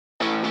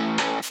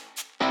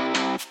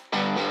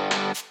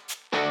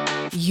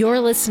You're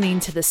listening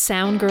to the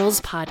Sound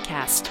Girls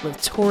podcast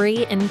with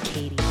Tori and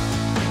Katie.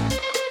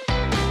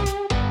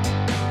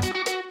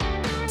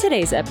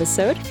 Today's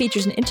episode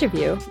features an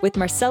interview with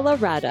Marcela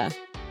Rada,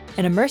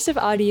 an immersive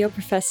audio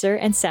professor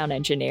and sound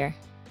engineer.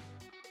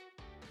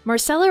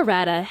 Marcela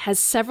Rada has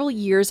several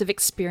years of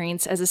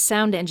experience as a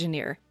sound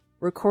engineer,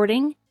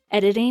 recording,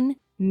 editing,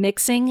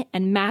 mixing,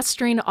 and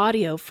mastering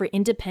audio for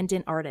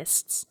independent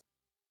artists.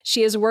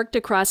 She has worked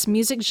across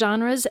music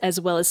genres as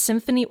well as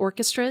symphony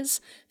orchestras,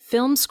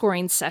 film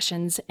scoring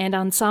sessions, and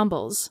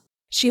ensembles.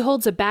 She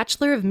holds a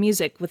Bachelor of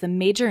Music with a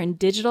major in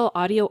digital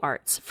audio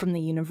arts from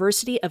the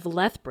University of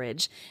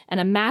Lethbridge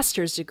and a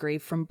master's degree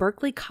from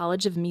Berklee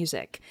College of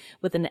Music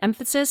with an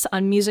emphasis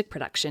on music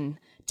production,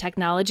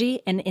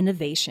 technology, and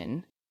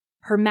innovation.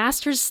 Her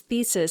master's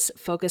thesis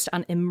focused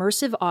on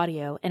immersive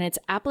audio and its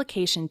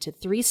application to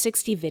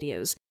 360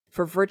 videos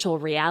for virtual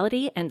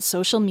reality and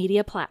social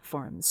media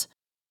platforms.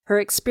 Her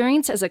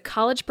experience as a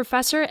college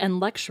professor and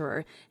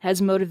lecturer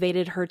has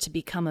motivated her to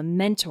become a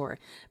mentor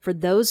for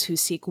those who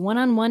seek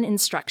one-on-one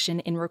instruction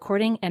in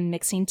recording and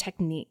mixing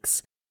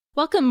techniques.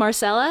 Welcome,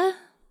 Marcela.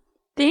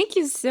 Thank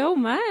you so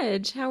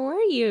much. How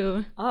are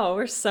you? Oh,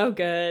 we're so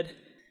good.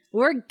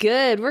 We're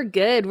good.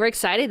 We're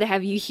excited to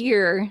have you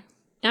here.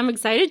 I'm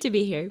excited to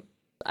be here.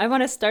 I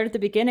want to start at the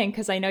beginning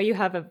because I know you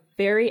have a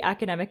very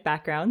academic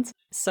background.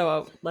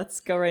 So let's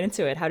go right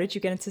into it. How did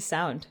you get into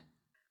sound?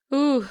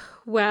 Ooh,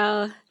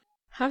 well,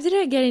 how did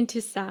I get into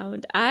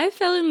sound? I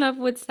fell in love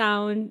with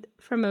sound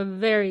from a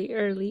very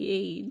early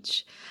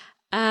age.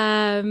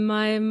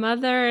 My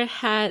mother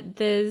had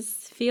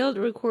this field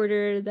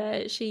recorder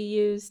that she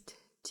used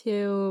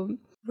to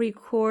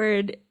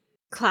record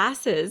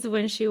classes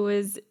when she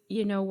was,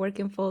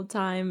 working full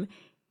time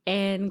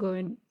and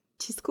going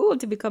to school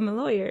to become a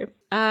lawyer.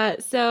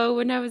 So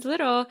when I was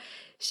little,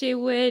 she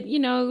would,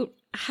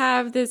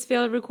 have this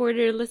field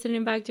recorder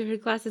listening back to her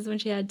classes when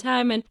she had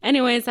time. And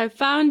anyways, I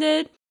found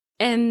it.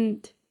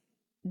 And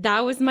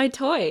that was my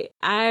toy.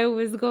 I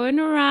was going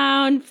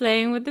around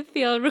playing with the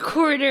field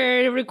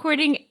recorder,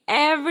 recording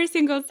every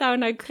single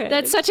sound I could.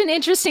 That's such an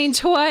interesting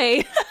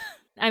toy.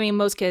 I mean,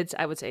 most kids,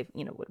 I would say,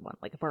 would want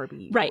like a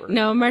Barbie. Right.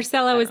 No,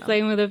 Marcela was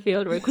playing with a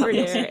field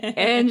recorder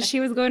and she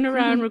was going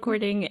around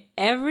recording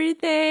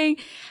everything,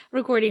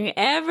 recording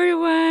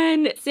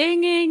everyone,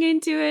 singing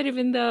into it,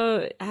 even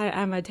though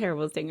I'm a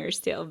terrible singer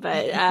still,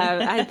 but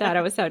I thought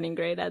I was sounding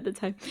great at the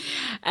time.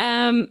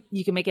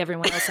 You can make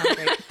everyone else sound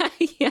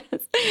great.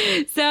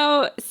 Yes.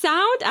 So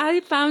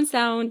I found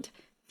sound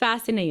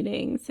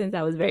fascinating since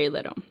I was very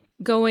little.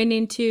 Going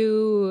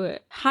into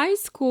high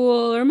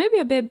school, or maybe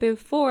a bit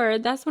before,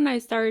 that's when I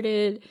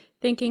started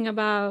thinking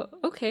about,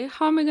 okay,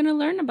 how am I going to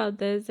learn about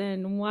this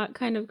and what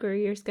kind of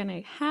career is going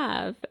to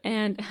have?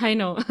 And I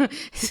know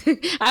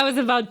I was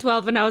about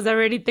 12 and I was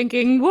already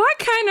thinking, what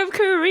kind of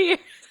career?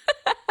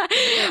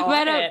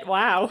 But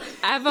wow.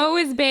 I've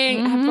always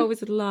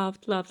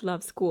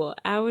loved school.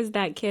 I was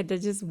that kid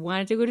that just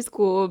wanted to go to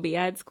school, be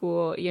at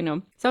school,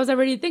 So I was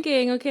already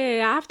thinking, okay,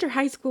 after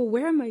high school,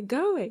 where am I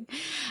going?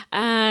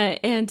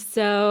 And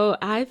so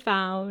I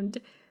found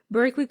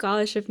Berklee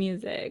College of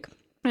Music.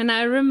 And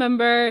I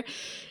remember,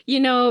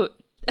 and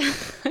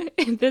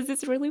this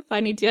is really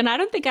funny too. And I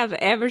don't think I've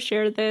ever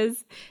shared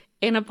this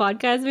in a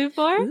podcast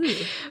before. Ooh.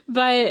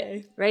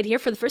 But right here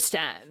for the first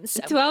time.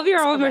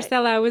 12-year-old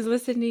Marcela was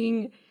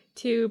listening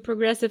to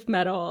progressive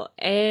metal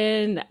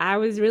and I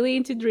was really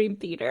into Dream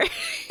Theater.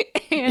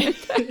 and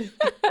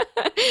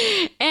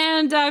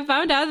I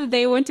found out that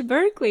they went to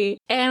Berklee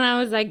and I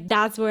was like,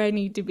 that's where I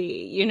need to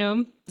be,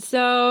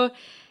 So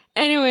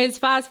anyways,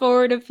 fast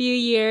forward a few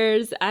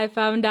years, I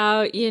found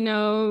out,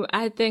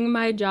 I think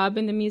my job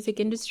in the music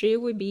industry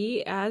would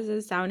be as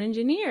a sound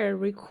engineer,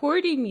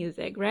 recording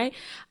music, right?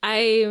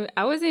 I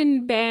was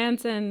in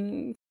bands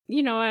and,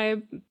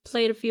 I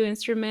played a few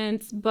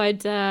instruments,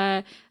 but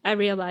I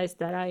realized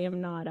that I am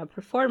not a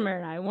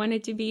performer. I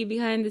wanted to be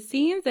behind the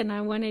scenes and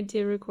I wanted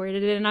to record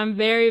it. And I'm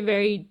very,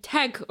 very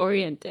tech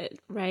oriented,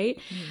 right?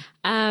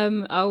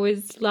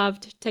 Always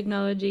loved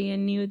technology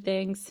and new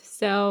things.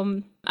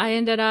 So I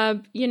ended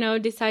up,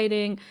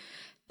 deciding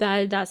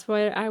that that's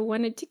where I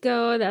wanted to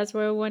go. That's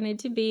where I wanted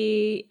to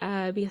be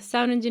a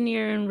sound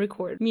engineer and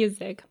record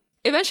music.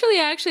 Eventually,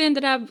 I actually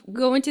ended up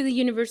going to the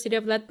University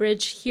of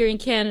Lethbridge here in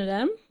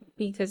Canada,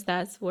 because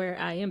that's where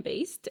I am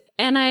based.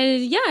 And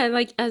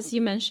as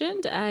you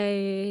mentioned,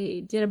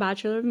 I did a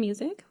Bachelor of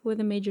Music with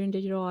a major in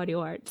digital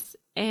audio arts.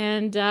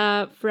 And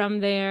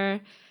from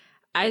there,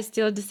 I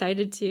still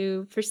decided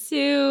to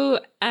pursue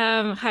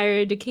higher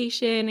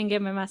education and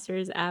get my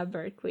master's at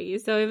Berklee.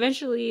 So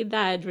eventually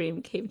that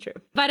dream came true.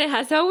 But it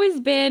has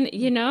always been,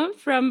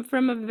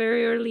 from a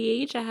very early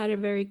age, I had it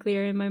very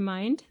clear in my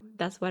mind.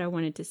 That's what I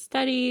wanted to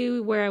study,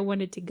 where I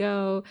wanted to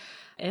go.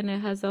 And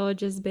it has all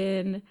just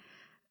been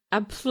a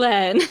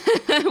plan,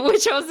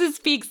 which also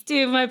speaks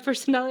to my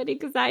personality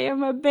because I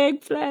am a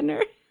big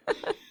planner.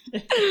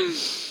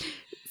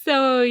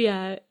 So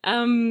yeah,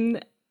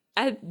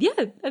 I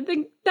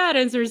think that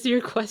answers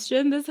your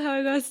question. That's how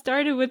I got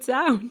started with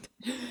sound.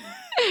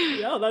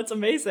 Yeah, that's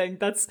amazing.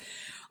 That's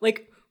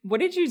like What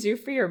did you do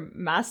for your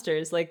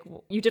master's? Like,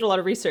 you did a lot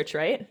of research,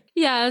 right?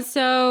 Yeah,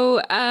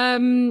 so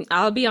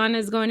I'll be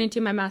honest, going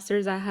into my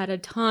master's, I had a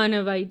ton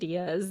of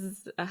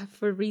ideas.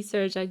 For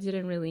research, I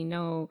didn't really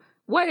know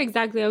what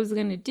exactly I was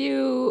going to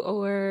do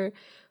or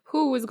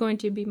who was going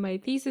to be my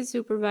thesis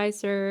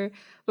supervisor.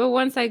 But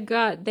once I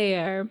got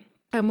there,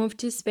 I moved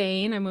to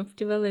Spain. I moved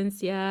to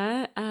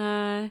Valencia.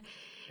 And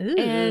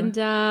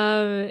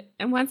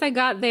once I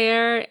got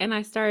there and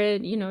I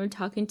started,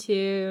 talking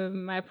to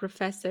my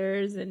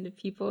professors and the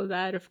people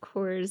that, of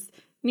course,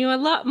 knew a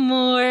lot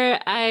more,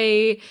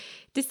 I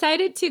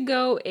decided to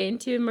go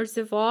into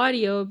immersive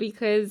audio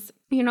because,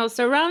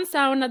 surround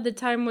sound at the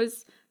time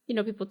was,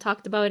 people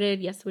talked about it.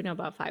 Yes, we know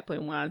about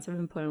 5.1,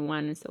 7.1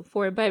 and so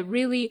forth. But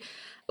really,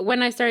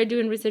 when I started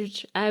doing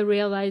research, I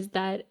realized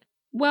that,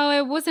 well,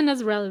 it wasn't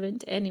as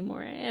relevant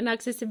anymore. And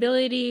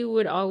accessibility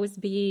would always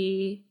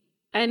be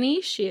an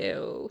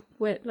issue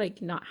with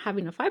not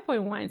having a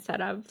 5.1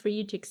 setup for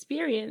you to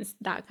experience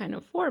that kind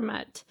of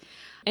format.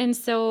 And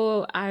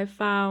so I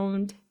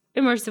found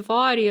immersive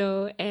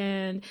audio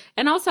and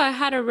also I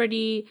had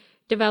already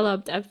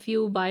developed a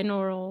few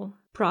binaural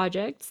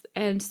projects.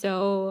 And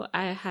so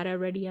I had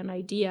already an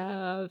idea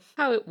of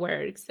how it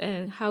works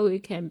and how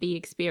it can be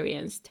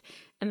experienced.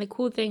 And the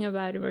cool thing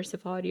about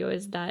immersive audio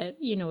is that,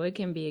 it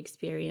can be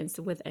experienced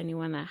with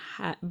anyone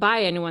that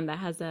by anyone that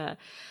has a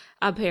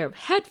pair of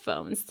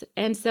headphones.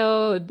 And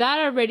so that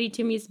already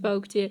to me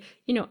spoke to,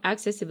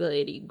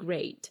 accessibility.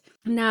 Great.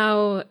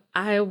 Now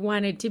I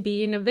wanted to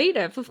be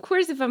innovative. Of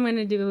course, if I'm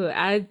going to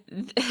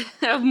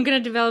I'm going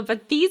to develop a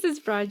thesis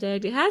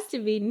project, it has to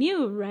be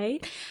new,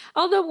 right?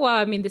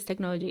 Although, this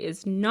technology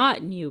is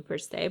not new per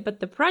se, but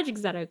the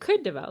projects that I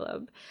could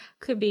develop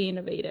could be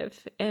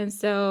innovative. And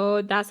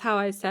so that's how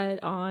I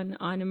set on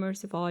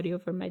immersive audio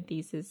for my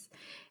thesis.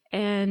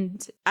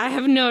 And I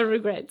have no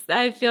regrets.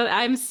 I feel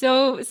I'm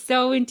so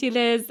into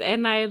this,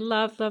 and I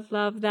love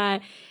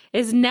that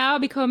it's now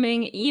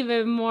becoming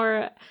even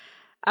more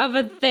of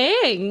a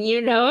thing,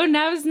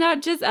 Now it's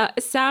not just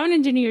sound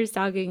engineers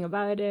talking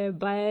about it,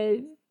 but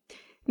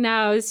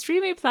now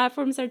streaming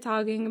platforms are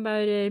talking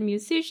about it,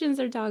 musicians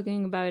are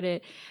talking about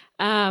it.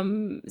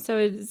 So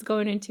it's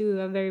going into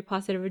a very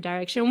positive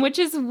direction, which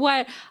is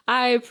what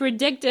I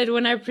predicted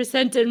when I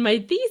presented my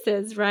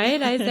thesis,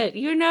 right? I said,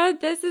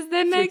 this is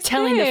the next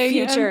telling thing. the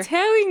future. I'm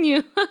telling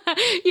you,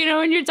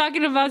 when you're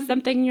talking about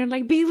something, you're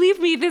like, believe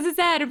me, this is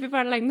it. And people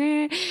are like,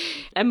 nah.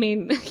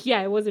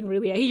 Yeah, it wasn't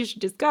really a huge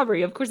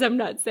discovery. Of course, I'm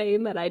not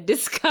saying that I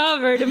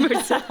discovered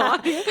immersive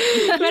audio,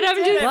 but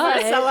I'm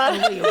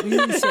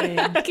just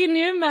can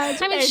you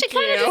imagine? She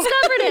kind of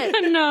discovered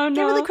it. No.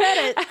 Give her the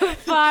credit.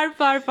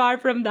 Far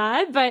from that.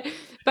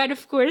 But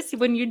of course,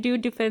 when you do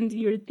defend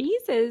your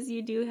thesis,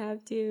 you do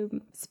have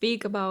to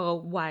speak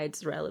about why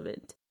it's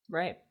relevant.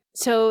 Right.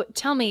 So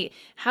tell me,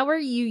 how are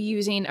you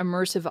using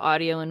immersive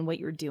audio in what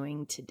you're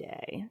doing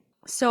today?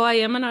 So I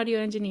am an audio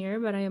engineer,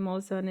 but I am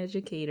also an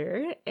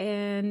educator.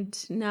 And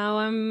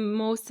now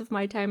most of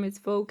my time is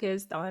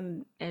focused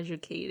on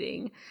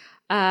educating.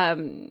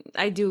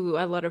 I do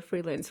a lot of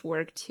freelance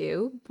work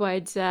too,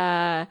 but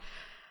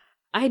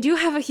I do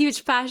have a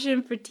huge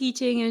passion for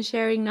teaching and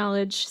sharing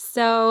knowledge.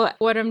 So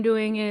what I'm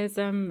doing is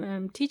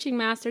I'm teaching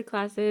master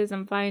classes.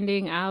 I'm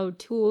finding out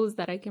tools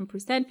that I can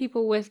present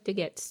people with to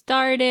get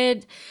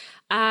started.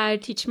 I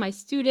teach my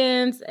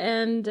students,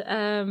 and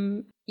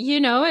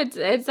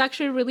it's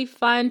actually really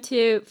fun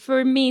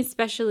for me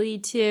especially,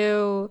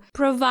 to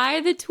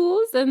provide the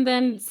tools and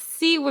then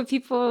see what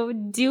people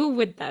do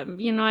with them.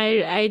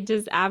 I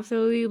just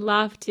absolutely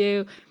love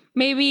to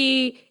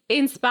maybe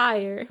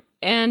inspire.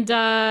 And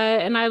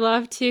I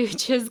love to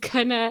just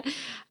kind of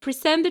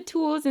present the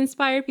tools,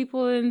 inspire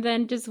people, and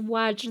then just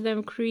watch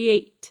them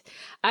create.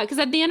 Because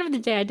at the end of the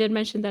day, I did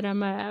mention that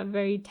I'm a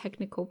very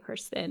technical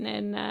person,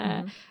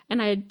 and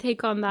I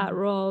take on that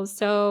role.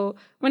 So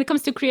when it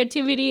comes to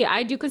creativity,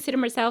 I do consider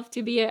myself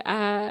to be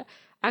a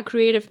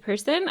creative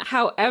person.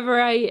 However,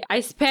 I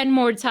spend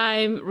more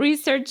time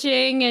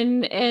researching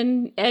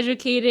and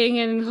educating,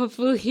 and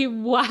hopefully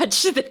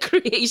watch the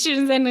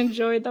creations and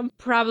enjoy them.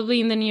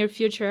 Probably in the near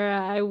future,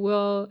 I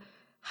will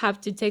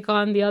have to take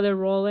on the other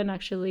role and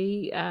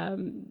actually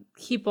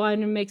keep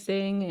on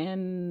mixing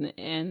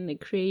and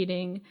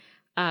creating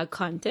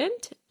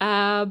content.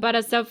 But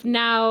as of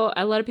now,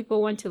 a lot of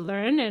people want to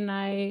learn, and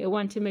I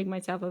want to make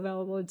myself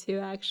available to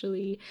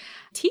actually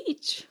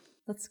teach.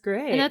 That's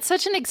great. And that's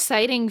such an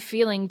exciting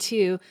feeling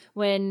too,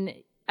 when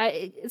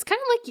it's kind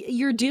of like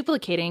you're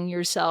duplicating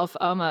yourself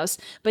almost,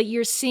 but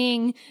you're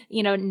seeing,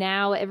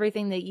 now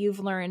everything that you've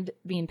learned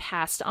being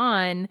passed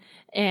on.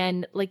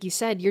 And like you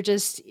said, you're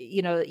just,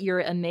 you're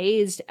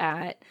amazed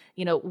at,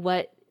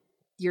 what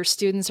your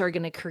students are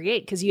going to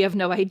create, because you have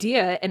no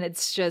idea. And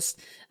it's just,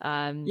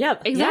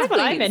 exactly. That's what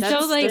I'm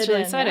interested really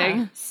in. exciting.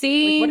 Yeah.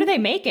 Seeing what are they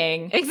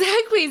making?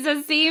 Exactly.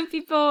 So seeing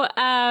people,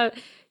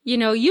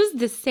 use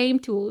the same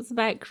tools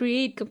but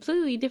create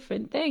completely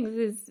different things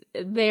is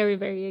very,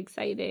 very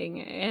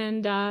exciting.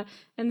 And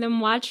then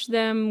watch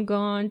them go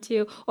on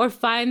to or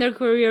find their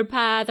career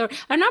path,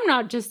 and I'm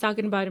not just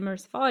talking about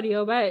immersive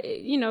audio, but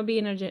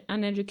being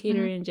an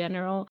educator in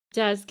general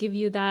does give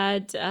you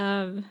that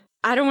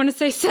I don't want to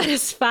say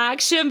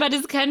satisfaction, but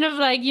it's kind of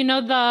like,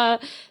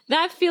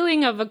 that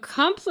feeling of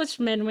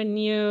accomplishment when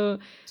you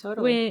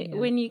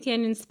when you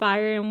can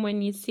inspire and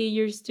when you see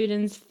your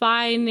students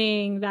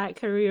finding that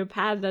career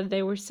path that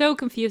they were so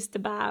confused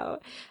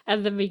about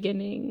at the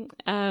beginning.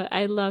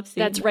 I love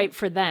seeing that's that. right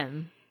for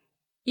them.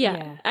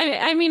 Yeah.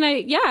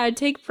 I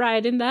take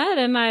pride in that,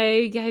 and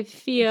I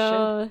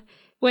feel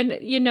when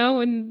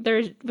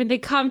they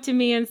come to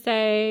me and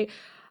say,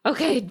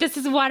 okay, this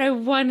is what I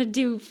want to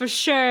do for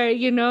sure,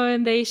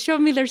 and they show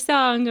me their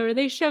song or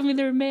they show me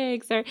their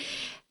mix, or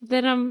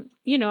then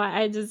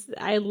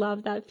I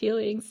love that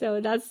feeling. So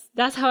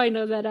that's how I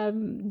know that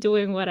I'm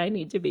doing what I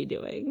need to be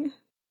doing.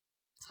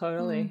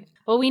 Totally.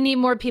 Well, we need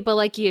more people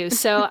like you.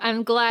 So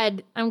I'm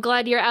glad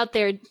you're out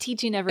there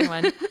teaching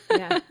everyone.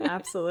 Yeah,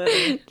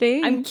 absolutely.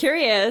 Thanks. I'm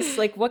curious,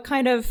 like what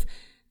kind of,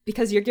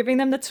 because you're giving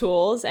them the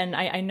tools, and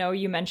I know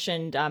you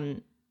mentioned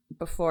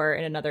before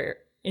in another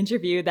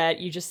interview that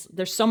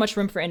there's so much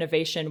room for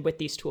innovation with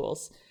these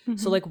tools. Mm-hmm.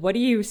 So like, what are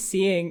you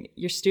seeing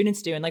your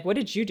students do? And like, what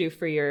did you do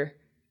for your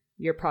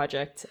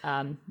project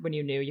when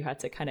you knew you had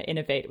to kind of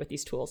innovate with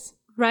these tools?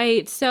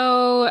 Right.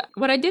 So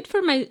what I did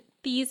for my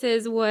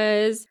thesis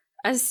was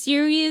a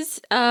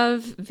series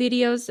of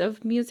videos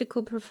of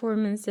musical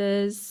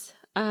performances,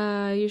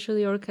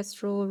 usually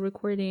orchestral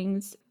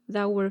recordings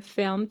that were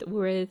filmed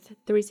with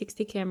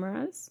 360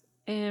 cameras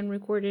and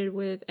recorded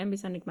with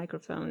ambisonic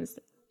microphones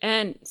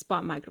and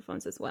spot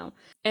microphones as well.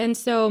 And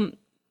so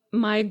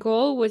my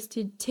goal was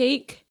to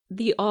take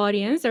the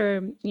audience,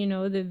 or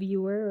the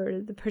viewer or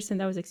the person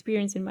that was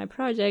experiencing my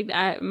project,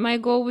 my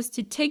goal was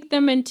to take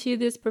them into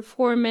this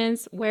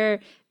performance where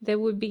they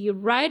would be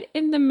right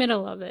in the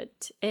middle of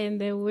it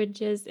and they would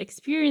just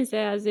experience it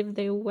as if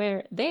they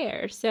were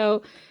there.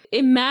 So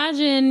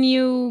imagine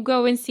you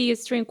go and see a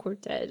string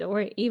quartet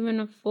or even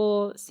a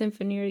full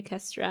symphony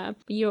orchestra.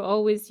 You're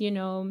always,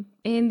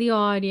 in the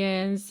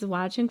audience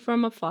watching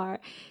from afar.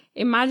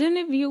 Imagine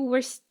if you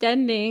were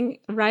standing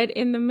right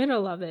in the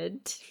middle of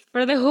it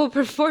for the whole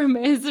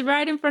performance,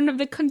 right in front of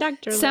the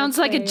conductor. Sounds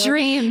like a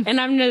dream. And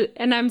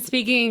I'm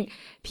speaking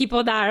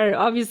people that are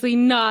obviously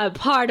not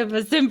part of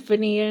a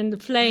symphony and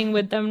playing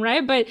with them,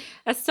 right? But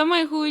as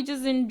someone who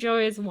just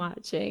enjoys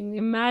watching,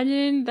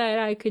 imagine that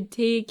I could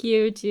take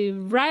you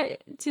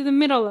right to the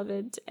middle of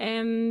it,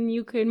 and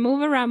you could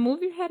move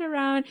your head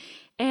around,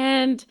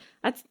 and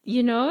that's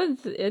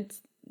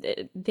it's.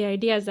 The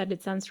idea is that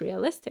it sounds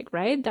realistic,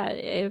 right? That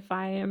if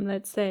I am,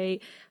 let's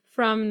say,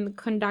 from the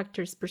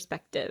conductor's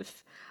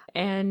perspective,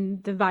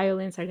 and the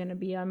violins are going to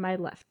be on my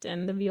left,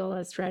 and the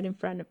viola is right in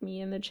front of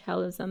me, and the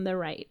cello is on the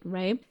right?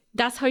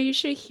 That's how you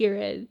should hear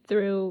it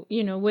through,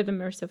 with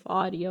immersive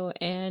audio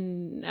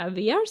and a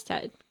VR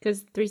set,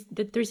 because the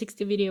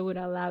 360 video would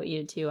allow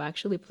you to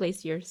actually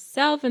place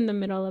yourself in the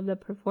middle of the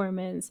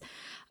performance,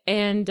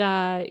 and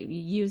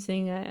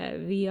using a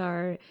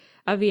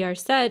VR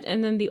set,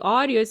 and then the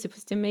audio is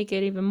supposed to make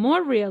it even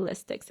more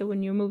realistic. So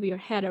when you move your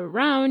head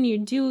around, you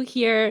do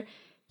hear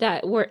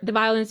that where the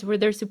violins where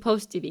they're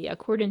supposed to be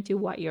according to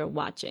what you're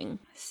watching.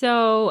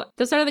 So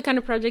those are the kind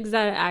of projects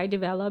that I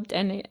developed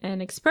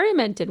and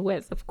experimented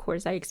with. Of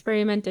course, I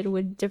experimented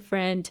with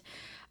different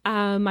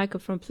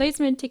microphone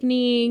placement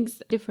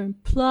techniques,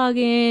 different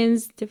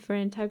plugins,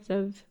 different types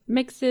of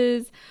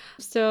mixes.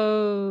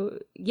 So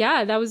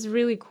yeah, that was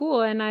really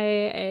cool. And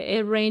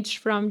it ranged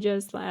from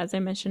just, as I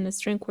mentioned, a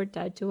string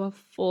quartet to a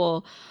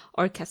full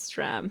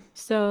orchestra.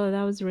 So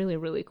that was really,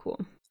 really cool.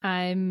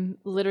 I'm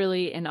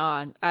literally in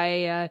awe.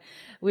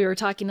 We were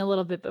talking a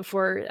little bit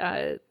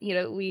before,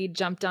 we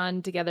jumped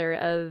on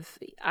together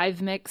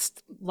I've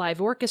mixed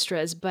live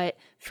orchestras, but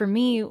for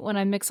me, when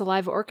I mix a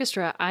live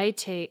orchestra, I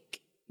take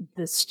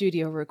the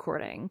studio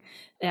recording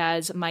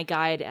as my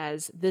guide,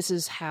 as this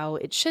is how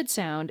it should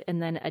sound,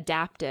 and then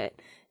adapt it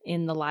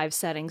in the live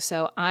setting.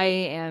 So I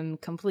am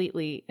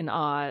completely in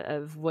awe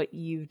of what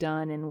you've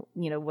done and,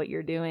 what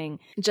you're doing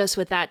just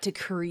with that to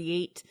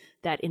create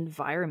that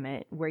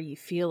environment where you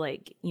feel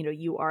like,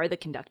 you are the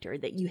conductor,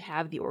 that you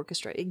have the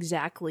orchestra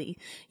exactly,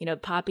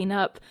 popping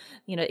up,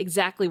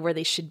 exactly where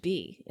they should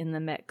be in the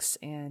mix.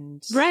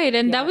 And right.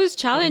 And that was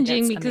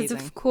challenging because amazing.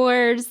 Of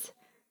course,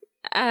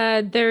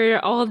 there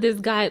are all these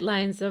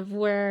guidelines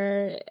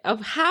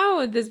of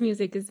how this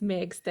music is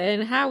mixed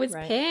and how it's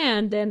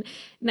panned, and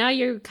now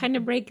you're kind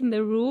of breaking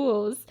the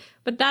rules.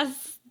 But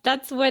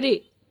that's what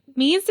it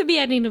means to be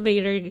an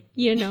innovator,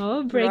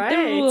 break the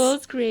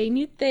rules, create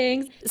new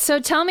things. So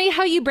tell me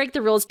how you break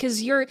the rules,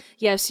 because you're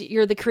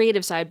the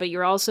creative side, but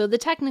you're also the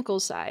technical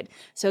side.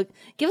 So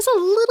give us a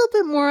little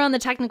bit more on the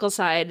technical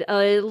side, tell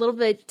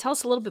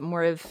us a little bit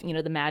more of,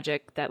 the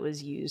magic that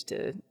was used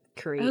to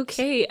create.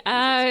 Okay.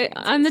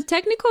 On the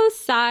technical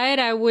side,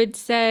 I would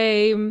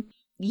say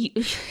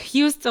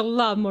used a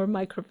lot more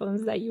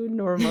microphones than you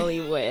normally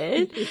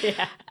would.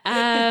 Yeah.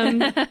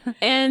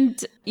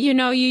 And, you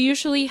know, you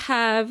usually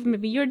have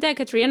maybe your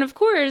Decatry. And of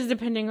course,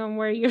 depending on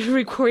where you're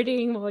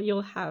recording, well,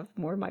 you'll have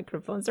more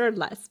microphones or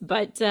less.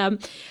 But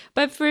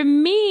for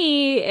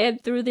me,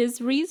 through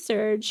this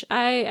research,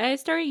 I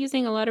started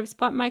using a lot of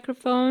spot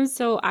microphones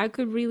so I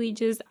could really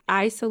just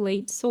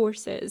isolate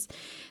sources.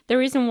 The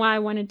reason why I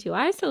wanted to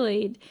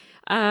isolate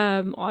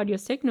audio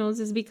signals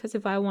is because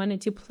if I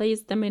wanted to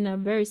place them in a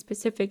very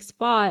specific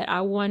spot, I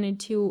wanted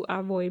to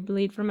avoid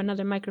bleed from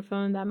another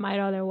microphone that might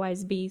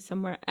otherwise be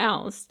somewhere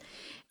else.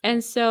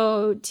 And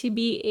so to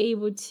be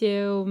able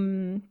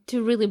to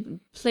really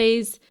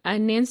place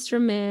an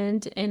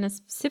instrument in a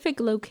specific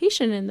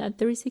location in that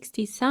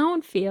 360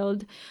 sound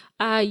field,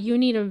 you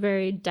need a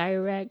very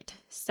direct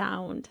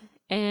sound.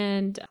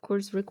 And of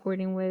course,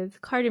 recording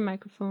with cardioid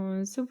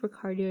microphones,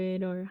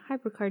 supercardioid or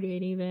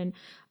hypercardioid even,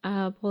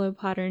 polar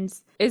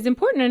patterns is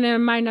important, and it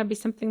might not be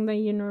something that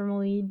you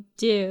normally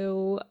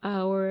do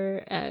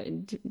or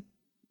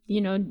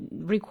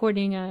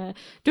recording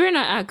during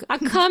a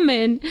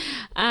common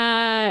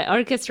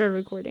orchestra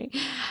recording.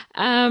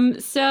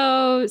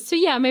 So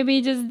yeah,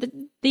 maybe just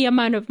the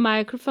amount of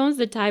microphones,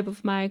 the type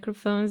of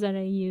microphones that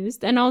I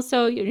used, and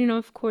also,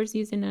 of course,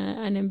 using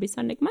an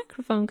ambisonic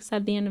microphone, because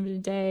at the end of the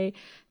day,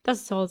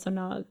 that's also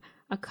not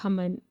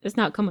it's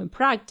not common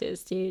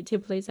practice to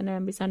place an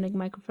ambisonic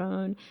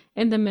microphone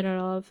in the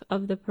middle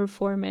of the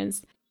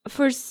performance.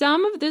 For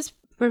some of these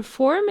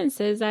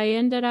performances, I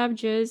ended up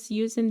just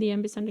using the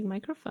ambisonic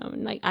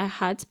microphone. Like, I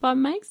had spot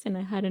mics and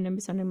I had an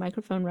ambisonic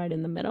microphone right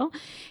in the middle.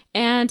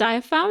 And I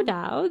found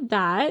out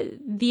that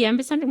the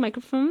ambisonic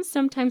microphone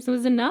sometimes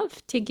was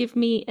enough to give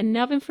me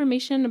enough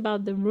information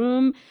about the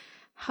room,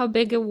 how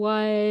big it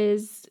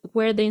was,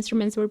 where the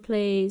instruments were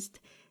placed.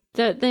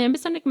 The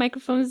ambisonic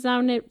microphone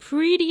sounded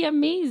pretty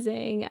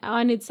amazing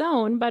on its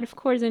own, but of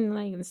course in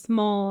like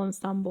small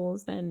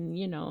ensembles and,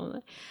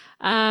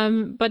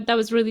 but that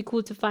was really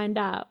cool to find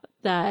out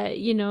that,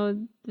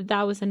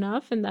 that was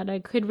enough and that I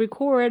could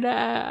record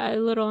a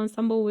little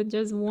ensemble with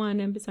just one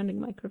ambisonic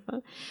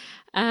microphone.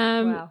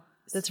 Wow.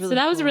 That's really so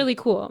that cool. was really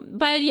cool.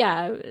 But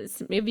yeah,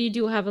 if you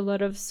do have a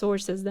lot of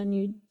sources, then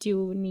you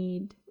do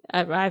need,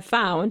 I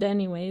found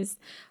anyways,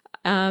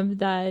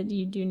 that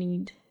you do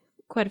need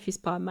quite a few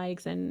spot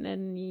mics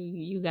and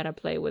you gotta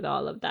play with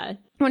all of that.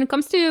 When it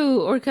comes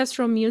to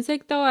orchestral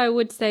music, though, I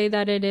would say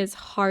that it is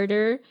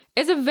harder.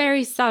 It's a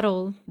very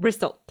subtle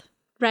result,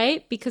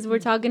 right? Because we're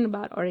talking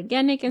about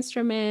organic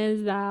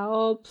instruments that are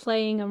all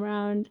playing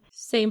around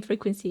same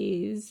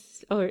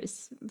frequencies or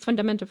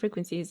fundamental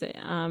frequencies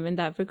in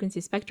that frequency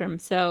spectrum.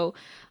 So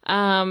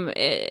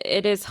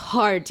it is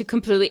hard to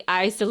completely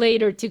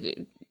isolate or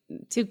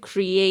to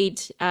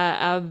create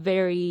a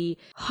very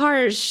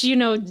harsh,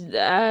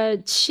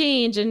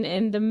 change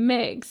in the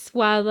mix.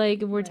 While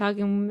like we're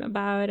talking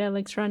about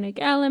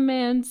electronic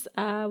elements,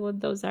 well,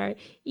 those are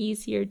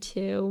easier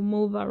to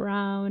move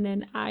around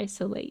and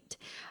isolate.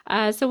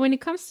 So when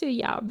it comes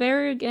to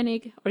very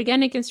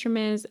organic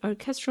instruments,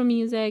 orchestral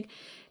music,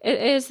 it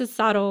is a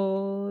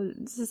subtle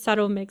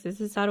mix.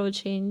 It's a subtle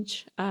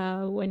change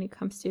when it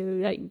comes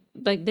to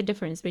like the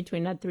difference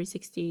between a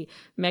 360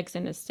 mix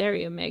and a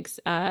stereo mix.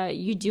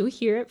 You do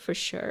hear it for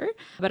sure,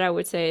 but I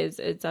would say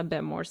it's a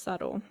bit more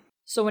subtle.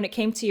 So when it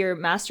came to your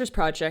master's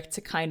project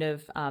to kind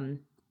of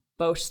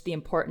boast the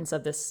importance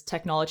of this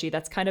technology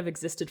that's kind of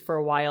existed for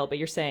a while, but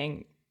you're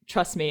saying,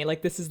 trust me,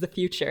 like this is the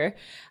future,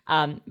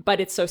 but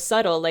it's so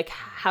subtle. Like,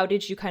 how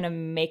did you kind of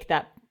make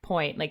that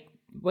point? Like,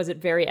 was it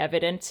very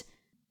evident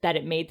that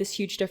it made this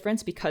huge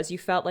difference because you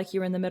felt like you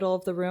were in the middle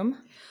of the room?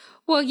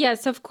 Well,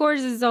 yes, of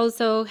course, it's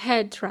also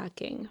head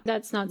tracking.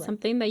 That's not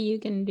something that you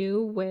can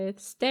do with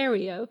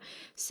stereo.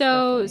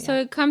 So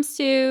it comes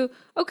to,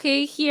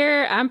 okay,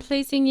 here I'm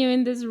placing you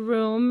in this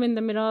room in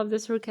the middle of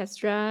this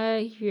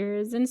orchestra.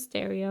 Here's in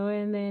stereo.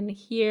 And then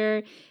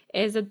here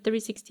is a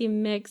 360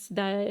 mix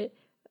that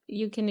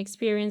you can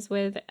experience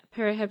with a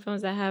pair of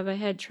headphones that have a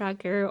head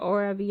tracker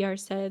or a VR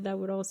set that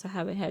would also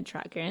have a head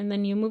tracker. And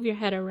then you move your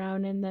head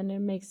around and then it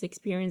makes the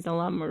experience a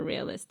lot more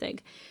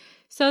realistic.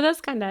 So that's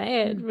kind of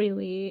it,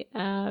 really,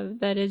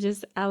 that it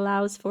just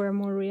allows for a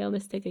more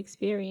realistic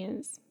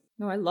experience.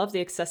 No, I love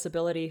the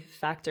accessibility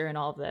factor in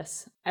all of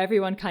this.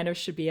 Everyone kind of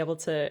should be able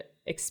to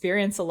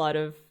experience a lot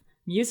of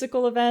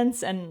musical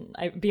events and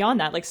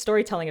beyond that, like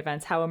storytelling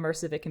events, how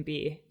immersive it can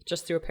be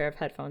just through a pair of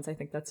headphones. I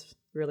think that's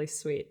really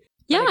sweet.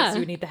 Yeah. I guess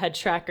you would need the head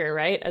tracker,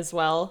 right, as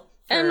well?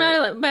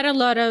 But a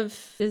lot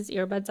of these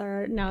earbuds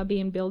are now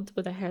being built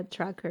with a head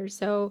tracker.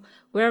 So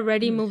we're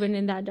already moving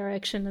in that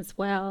direction as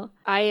well.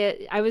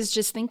 I was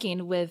just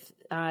thinking with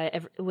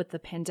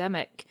the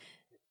pandemic,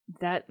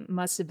 that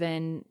must have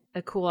been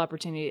a cool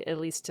opportunity, at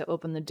least to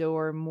open the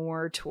door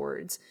more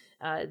towards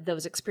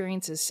those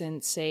experiences,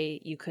 since,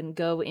 say, you couldn't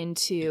go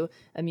into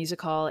a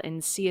music hall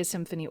and see a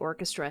symphony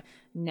orchestra.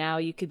 Now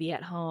you could be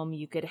at home,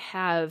 you could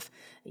have,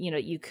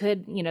 you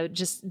could,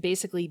 just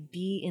basically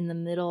be in the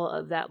middle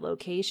of that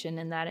location,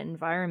 in that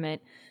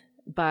environment,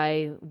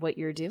 by what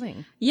you're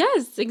doing.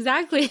 Yes,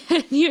 exactly.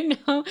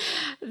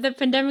 The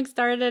pandemic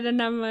started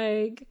and I'm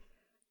like,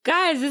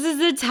 guys, this is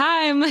the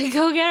time. Like,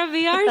 go get a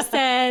VR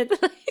set.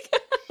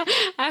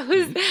 I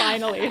was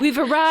finally, we've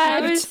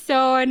arrived. I was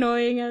so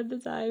annoying at the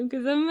time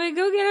because I'm like,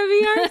 go get a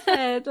VR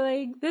set.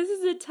 Like, this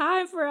is the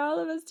time for all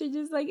of us to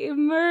just like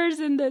immerse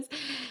in this.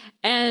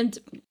 And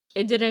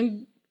it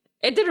didn't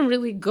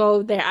really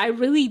go there. I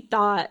really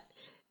thought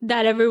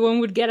that everyone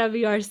would get a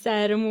VR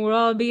set and we'll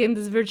all be in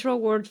this virtual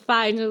world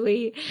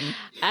finally.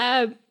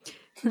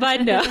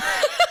 But no.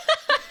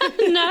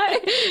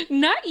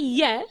 not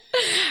yet.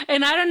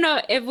 And I don't know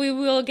if we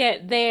will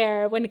get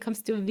there when it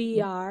comes to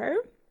VR.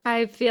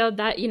 I feel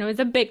that, it's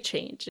a big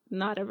change.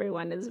 Not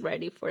everyone is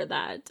ready for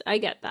that. I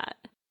get that.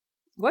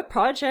 What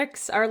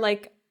projects are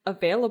like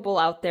available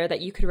out there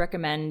that you could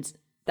recommend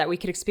that we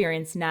could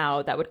experience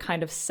now that would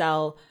kind of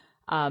sell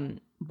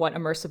what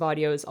immersive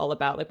audio is all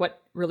about? Like,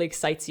 what really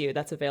excites you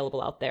that's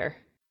available out there?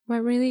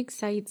 What really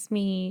excites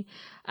me?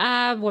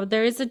 Well,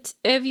 there is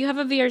if you have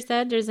a VR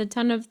set, there's a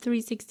ton of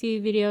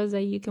 360 videos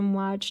that you can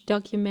watch,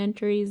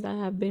 documentaries that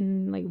have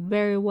been like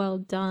very well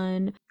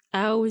done.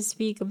 I always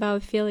speak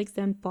about Felix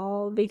and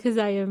Paul because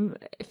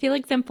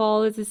Felix and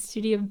Paul is a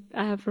studio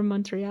from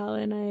Montreal,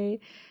 and I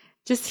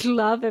just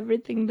love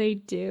everything they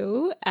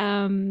do.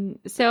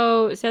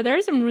 So there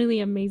are some really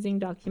amazing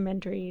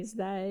documentaries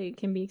that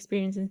can be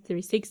experienced in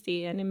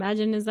 360, and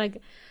imagine it's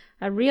like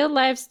a real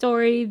life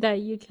story that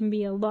you can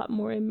be a lot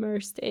more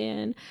immersed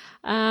in.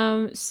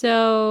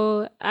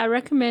 So I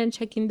recommend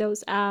checking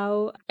those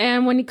out.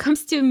 And when it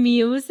comes to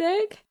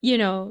music,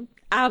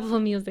 Apple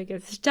Music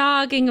is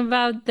talking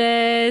about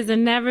this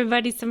and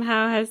everybody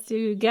somehow has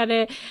to get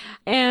it.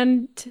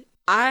 And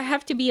I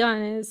have to be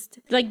honest,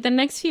 like the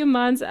next few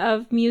months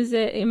of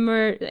music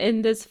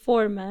in this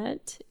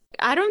format,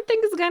 I don't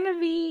think it's going to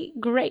be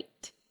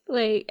great.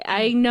 Like,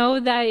 I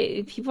know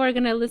that people are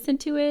going to listen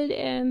to it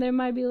and they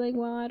might be like,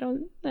 well, I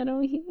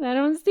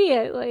don't see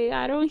it. Like,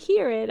 I don't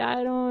hear it.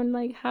 I don't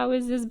like, how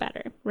is this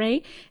better?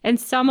 Right. And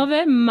some of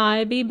it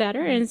might be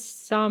better and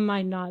some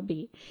might not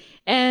be.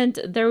 And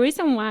the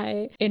reason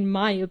why, in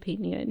my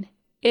opinion,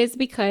 is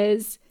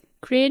because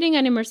creating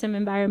an immersive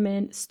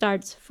environment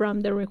starts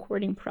from the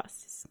recording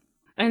process.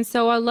 And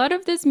so a lot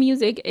of this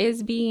music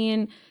is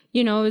being,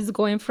 is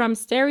going from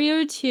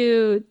stereo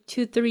to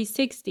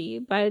 360,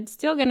 but it's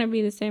still going to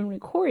be the same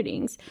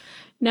recordings.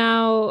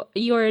 Now,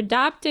 you're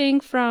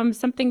adapting from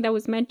something that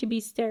was meant to be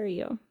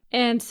stereo.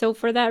 And so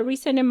for that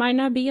reason, it might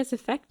not be as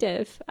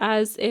effective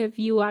as if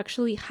you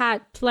actually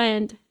had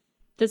planned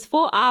this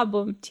full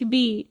album to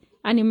be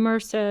an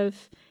immersive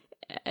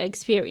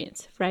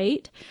experience,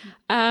 right?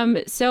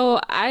 So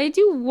I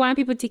do want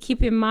people to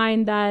keep in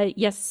mind that,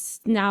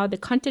 yes, now the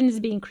content is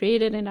being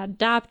created and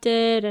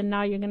adapted, and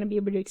now you're going to be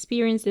able to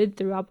experience it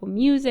through Apple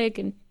Music,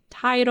 and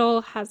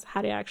Tidal has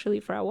had it actually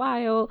for a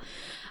while.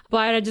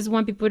 But I just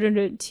want people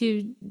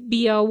to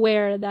be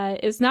aware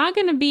that it's not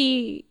going to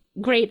be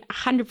great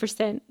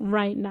 100%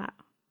 right now.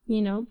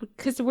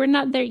 Because we're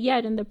not there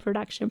yet in the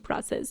production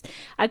process.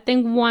 I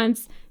think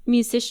once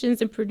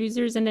musicians and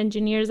producers and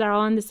engineers are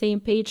all on the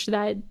same page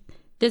that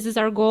this is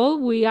our goal,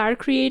 we are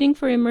creating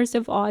for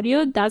immersive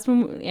audio,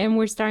 and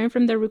we're starting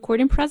from the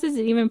recording process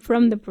and even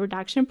from the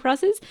production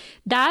process,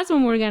 that's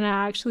when we're going to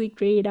actually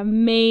create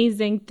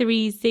amazing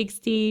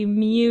 360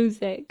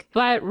 music.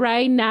 But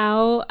right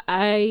now,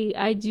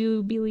 I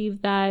do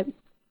believe that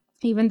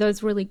even though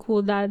it's really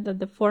cool that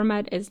the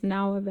format is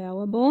now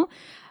available,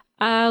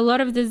 a lot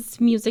of this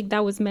music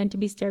that was meant to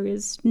be stereo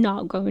is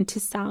not going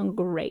to sound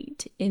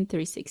great in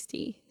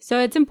 360. So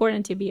it's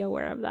important to be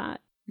aware of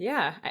that.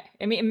 Yeah.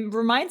 I mean, it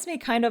reminds me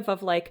kind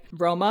of like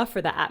Roma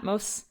for the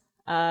Atmos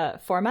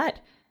format,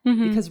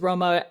 because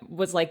Roma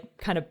was like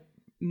kind of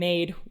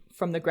made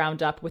from the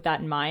ground up with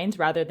that in mind,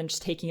 rather than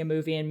just taking a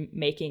movie and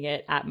making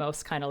it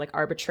Atmos kind of like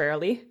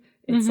arbitrarily.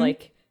 It's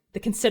like the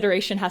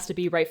consideration has to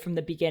be right from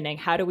the beginning.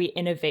 How do we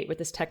innovate with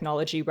this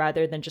technology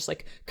rather than just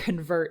like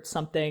convert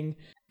something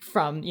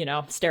from,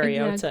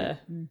 stereo to...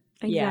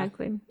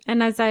 Exactly. Yeah.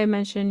 And as I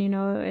mentioned,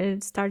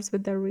 it starts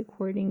with the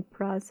recording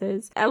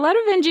process. A lot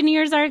of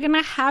engineers are going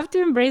to have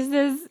to embrace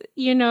this,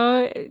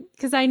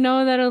 because I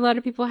know that a lot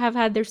of people have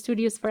had their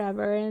studios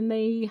forever and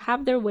they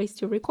have their ways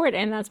to record.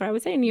 And that's what I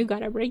was saying. You got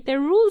to break the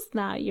rules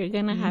now. You're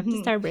going to have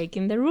to start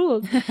breaking the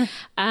rules.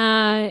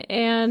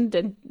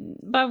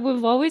 But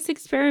we've always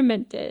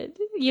experimented,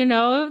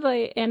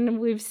 and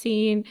we've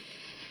seen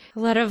a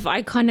lot of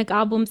iconic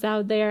albums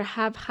out there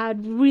have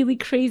had really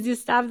crazy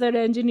stuff that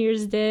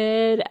engineers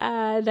did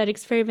that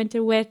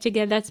experimented with to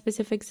get that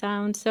specific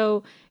sound.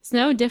 So it's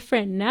no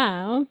different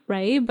now,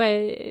 right?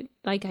 But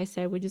like I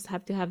said, we just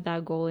have to have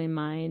that goal in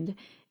mind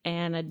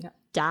and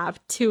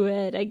adapt to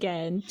it.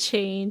 Again,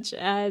 change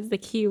as the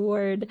key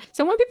word.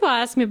 So when people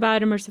ask me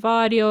about immersive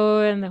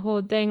audio and the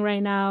whole thing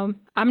right now,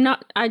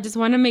 I just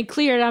want to make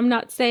clear, I'm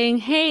not saying,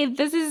 hey,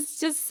 this is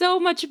just so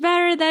much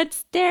better than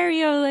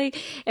stereo.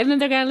 And then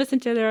they're going to listen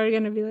to it, they're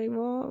going to be like,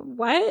 well,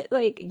 what?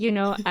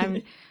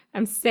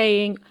 I'm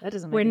saying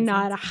we're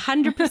not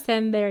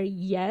 100% there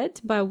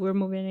yet, but we're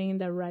moving in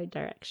the right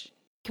direction.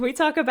 Can we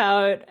talk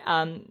about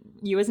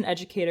you as an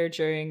educator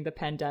during the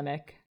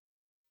pandemic?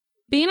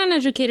 Being an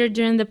educator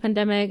during the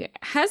pandemic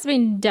has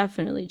been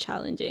definitely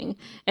challenging.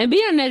 And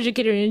being an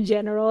educator in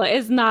general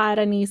is not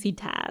an easy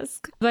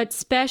task, but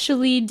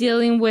especially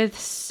dealing with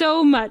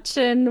so much.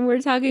 And we're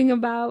talking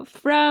about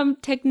from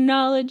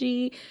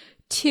technology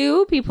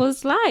to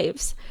people's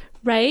lives,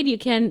 right? You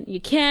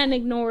can't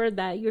ignore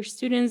that your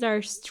students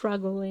are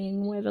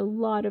struggling with a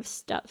lot of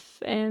stuff,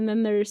 and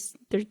then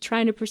they're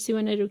trying to pursue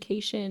an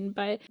education,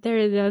 but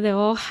they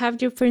all have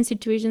different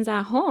situations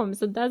at home.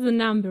 So that's the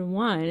number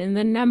one. And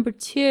then number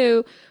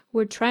two,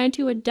 we're trying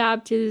to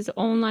adapt to this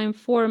online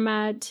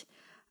format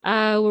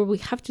where we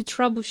have to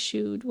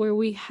troubleshoot, where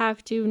we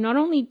have to not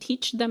only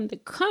teach them the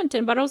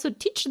content, but also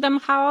teach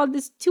them how all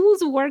these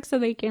tools work so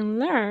they can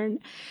learn.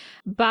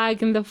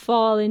 Back in the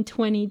fall in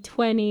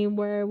 2020,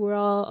 where we're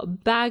all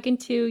back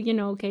into,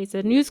 okay, it's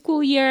a new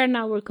school year.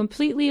 Now we're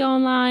completely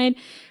online,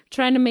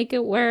 trying to make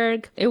it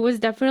work. It was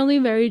definitely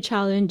very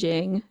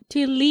challenging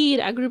to lead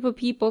a group of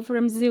people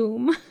from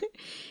Zoom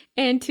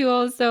and to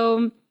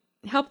also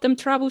help them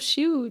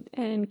troubleshoot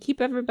and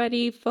keep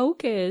everybody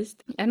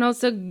focused and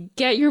also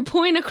get your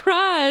point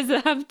across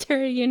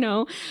after,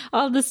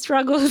 all the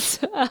struggles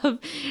of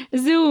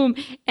Zoom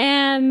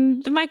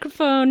and the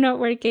microphone not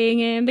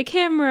working and the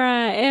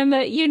camera and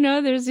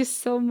there's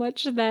just so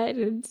much that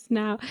it's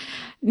now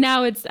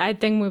it's, I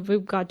think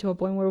we've got to a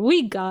point where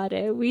we got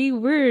it. We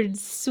were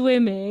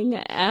swimming,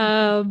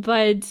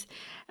 but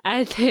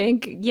I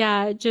think,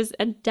 just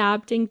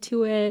adapting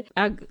to it,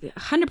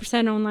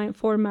 100% online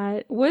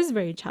format was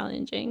very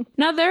challenging.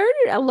 Now, there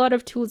are a lot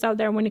of tools out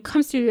there when it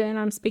comes to, and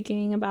I'm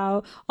speaking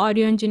about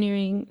audio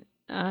engineering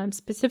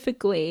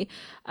specifically.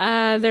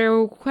 There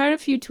were quite a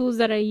few tools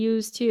that I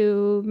used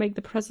to make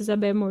the process a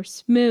bit more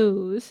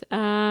smooth.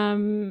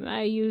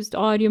 I used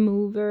Audio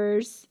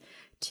Movers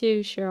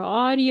to share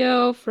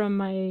audio from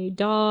my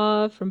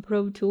DAW, from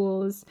Pro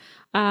Tools,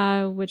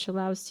 which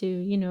allows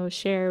to,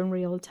 share in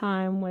real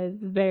time with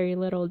very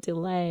little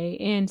delay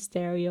in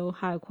stereo,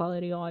 high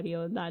quality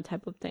audio, that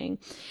type of thing.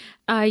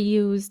 I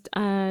used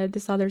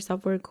this other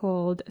software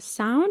called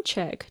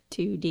Soundcheck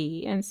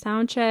 2D, and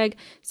Soundcheck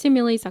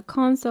simulates a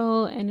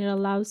console and it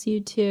allows you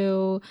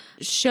to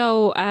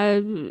show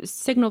a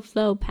signal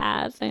flow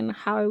path and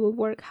how it would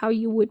work, how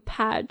you would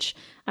patch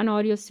an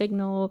audio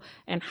signal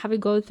and have it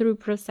go through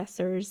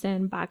processors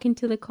and back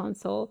into the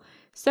console.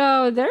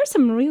 So there are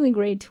some really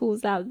great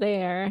tools out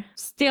there.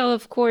 Still,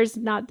 of course,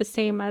 not the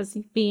same as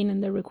being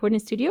in the recording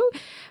studio,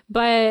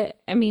 but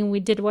I mean,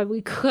 we did what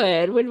we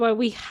could with what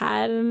we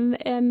had,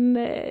 and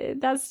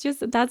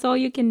that's all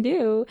you can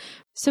do.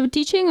 So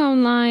teaching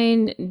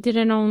online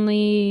didn't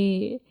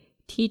only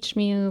teach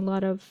me a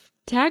lot of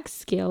tech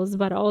skills,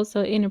 but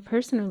also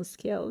interpersonal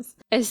skills.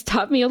 It's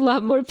taught me a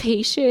lot more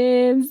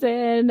patience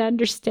and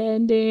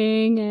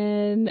understanding,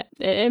 and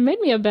it made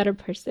me a better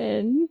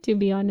person, to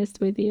be honest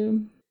with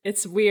you.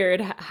 It's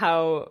weird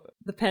how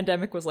the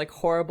pandemic was like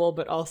horrible,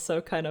 but also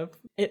kind of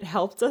it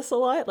helped us a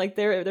lot. Like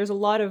there's a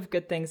lot of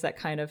good things that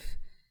kind of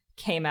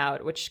came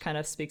out, which kind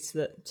of speaks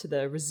to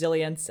the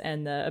resilience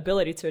and the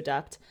ability to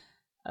adapt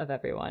of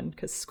everyone,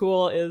 because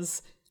school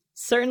is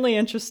certainly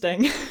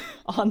interesting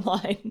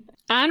online.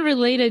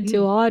 Unrelated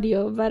to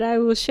audio, but I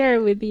will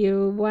share with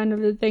you one of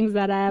the things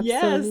that I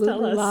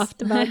absolutely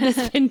loved about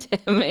this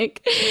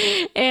pandemic,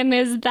 and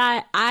is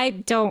that I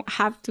don't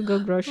have to go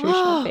grocery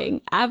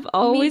shopping. I've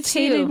always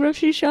hated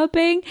grocery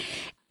shopping.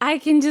 I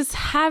can just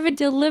have it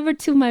delivered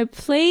to my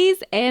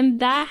place, and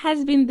that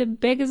has been the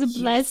biggest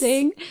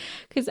blessing,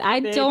 because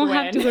I don't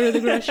have to go to the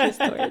grocery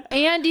store.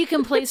 And you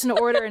can place an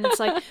order, and it's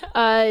like,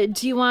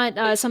 do you want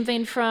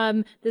something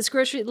from this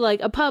grocery,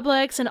 like a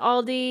Publix, an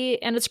Aldi,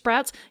 and a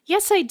Sprouts?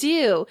 Yes, I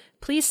do.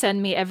 Please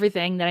send me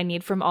everything that I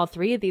need from all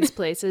three of these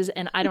places,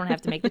 and I don't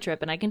have to make the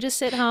trip, and I can just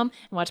sit home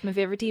and watch my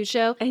favorite TV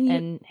show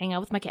and hang out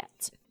with my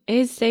cats.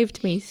 It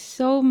saved me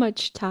so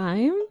much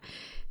time.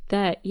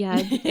 That,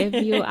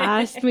 if you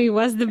asked me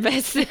what's the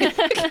best thing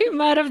that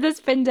came out of this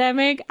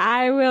pandemic,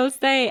 I will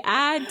say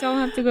I don't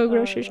have to go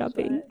grocery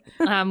shopping.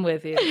 I'm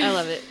with you. I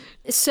love it.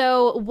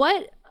 So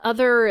what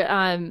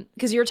other,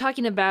 because you're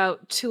talking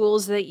about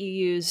tools that you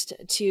used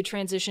to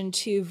transition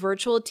to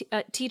virtual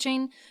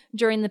teaching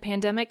during the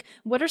pandemic,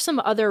 what are some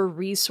other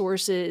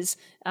resources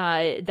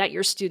that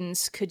your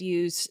students could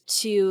use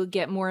to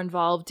get more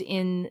involved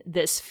in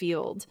this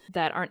field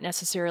that aren't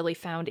necessarily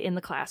found in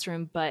the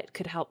classroom, but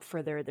could help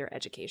further their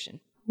education?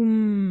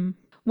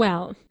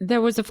 Well,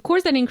 there was, of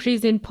course, an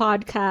increase in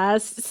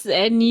podcasts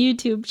and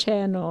YouTube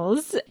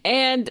channels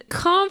and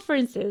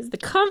conferences. The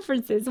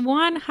conferences,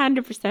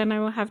 100%, I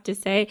will have to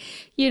say.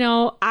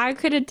 I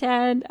could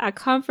attend a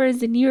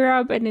conference in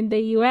Europe and in the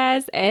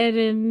US and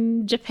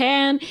in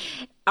Japan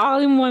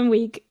all in 1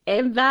 week.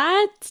 And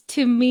that,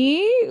 to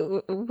me,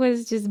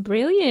 was just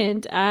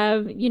brilliant.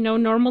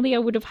 Normally I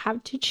would have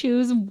had to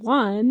choose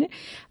one,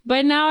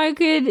 but now I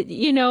could,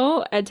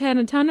 attend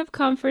a ton of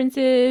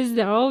conferences.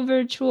 They're all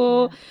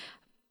virtual.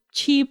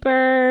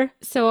 Cheaper.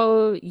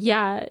 So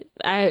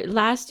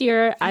last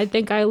year I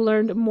think I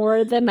learned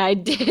more than I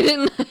did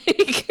in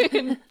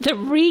the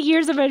 3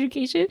 years of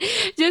education,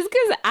 just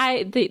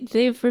because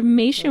the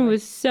information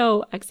was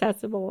so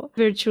accessible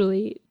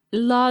virtually.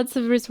 Lots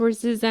of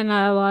resources and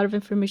a lot of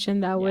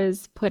information that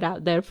was put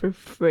out there for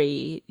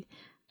free.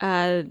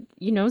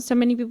 So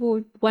many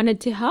people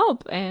wanted to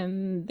help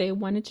and they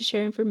wanted to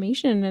share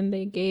information, and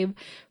they gave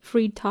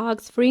free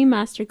talks, free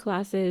master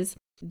classes.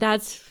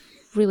 That's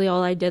really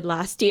all I did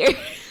last year.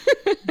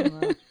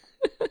 Wow.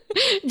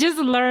 Just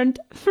learned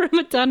from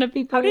a ton of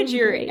people. How did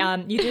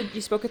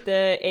you spoke at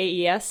the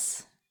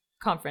AES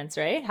conference,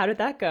 right? How did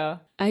that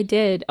go? I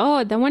did.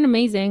 Oh, that went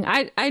amazing.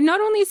 I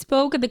not only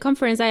spoke at the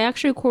conference, I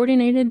actually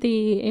coordinated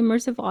the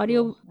immersive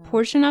audio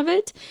portion of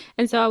it.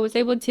 And so I was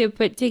able to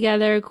put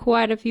together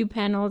quite a few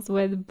panels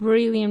with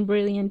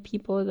brilliant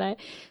people that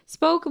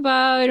spoke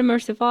about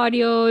immersive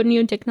audio,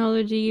 new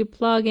technology,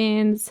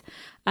 plugins.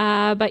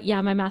 But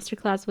yeah, my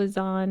masterclass was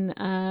on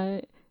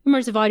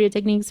immersive audio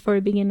techniques for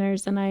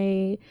beginners,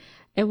 and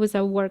it was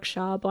a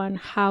workshop on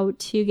how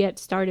to get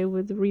started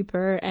with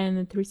Reaper and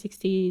the Facebook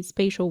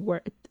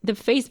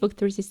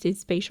 360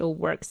 Spatial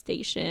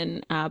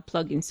Workstation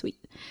plugin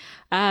suite.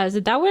 So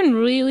that went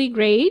really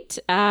great,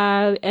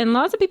 and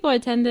lots of people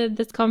attended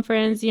this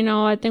conference.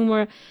 I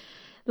think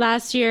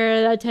last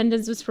year the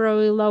attendance was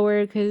probably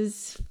lower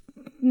because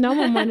no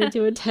one wanted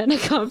to attend a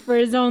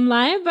conference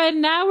online, but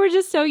now we're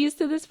just so used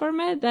to this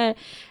format that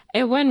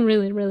it went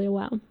really, really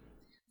well.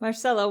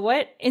 Marcela,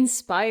 what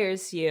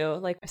inspires you?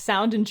 Like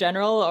sound in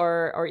general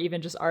or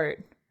even just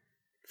art?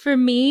 For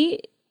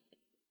me,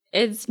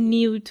 it's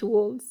new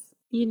tools,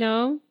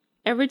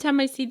 Every time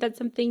I see that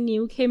something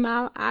new came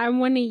out, I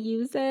want to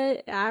use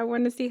it. I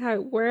want to see how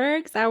it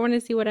works. I want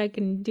to see what I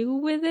can do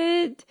with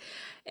it.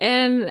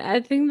 And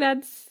I think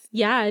that's,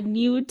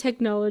 new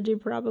technology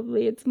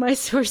probably. It's my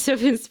source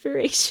of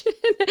inspiration.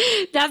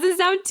 Doesn't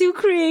sound too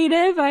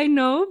creative, I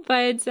know,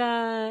 but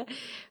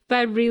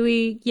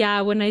really,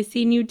 when I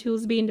see new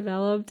tools being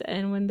developed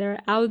and when they're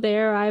out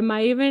there, I'm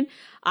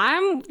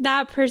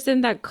that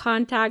person that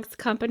contacts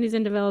companies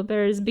and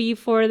developers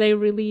before they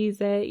release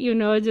it,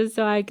 just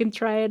so I can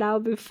try it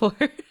out before.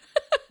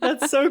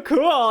 That's so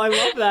cool. I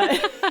love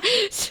that.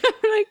 So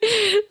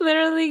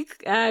literally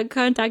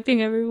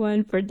contacting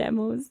everyone for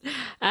demos.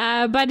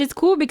 But it's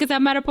cool because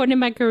I'm at a point in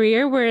my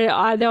career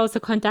where they also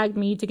contact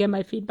me to get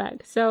my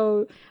feedback.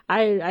 So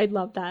I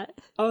love that.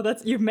 Oh,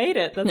 you've made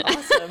it. That's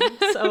awesome.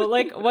 So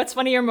what's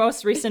one of your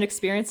most recent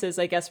experiences,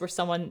 I guess, where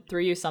someone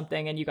threw you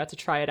something and you got to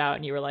try it out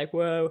and you were like,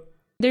 whoa.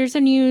 There's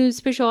a new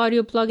spatial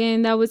audio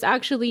plugin that was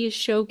actually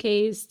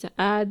showcased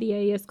at the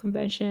AES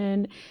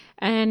convention,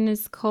 and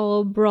it's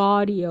called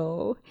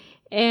Broadio.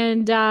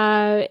 And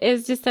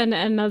it's just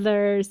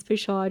another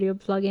spatial audio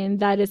plugin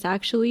that is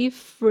actually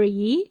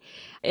free.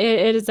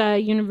 It is a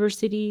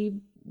university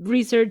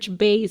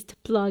research-based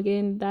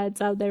plugin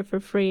that's out there for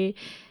free.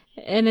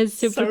 And it's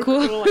super so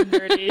cool and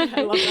nerdy.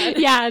 I love that.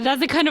 Yeah, that's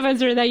the kind of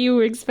answer that you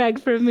would expect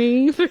from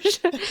me, for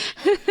sure.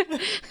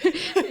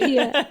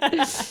 Yeah.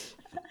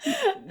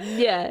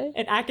 Yeah,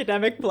 an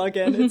academic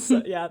plugin. It's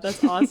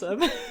that's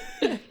awesome.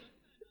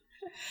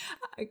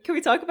 Can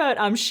we talk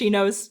about She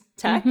Knows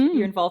Tech?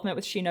 Your involvement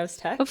with She Knows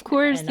Tech? Of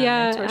course,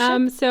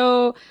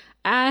 so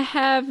I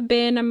have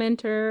been a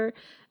mentor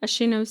at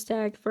She Knows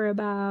Tech for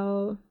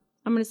about,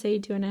 I'm going to say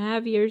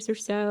 2.5 years or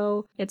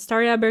so. It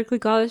started at Berklee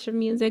College of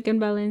Music in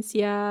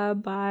Valencia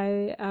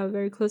by a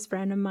very close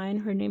friend of mine.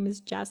 Her name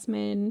is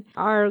Jasmine.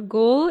 Our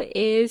goal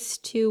is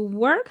to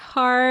work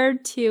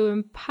hard to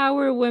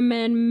empower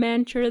women,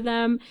 mentor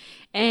them,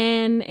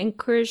 and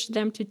encourage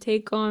them to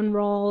take on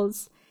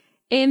roles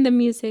in the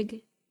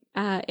music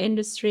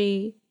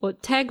industry, or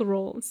tech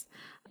roles,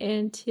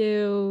 and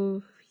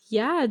to,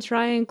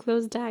 try and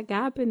close that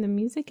gap in the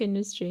music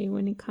industry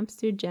when it comes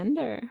to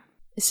gender.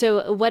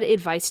 So what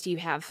advice do you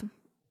have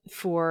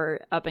for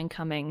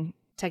up-and-coming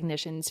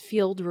technicians,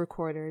 field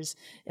recorders,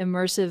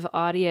 immersive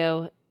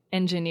audio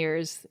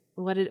engineers?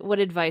 What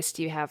advice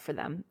do you have for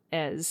them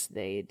as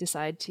they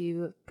decide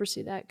to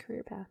pursue that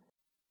career path?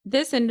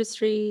 This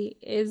industry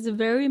is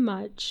very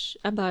much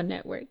about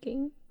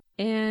networking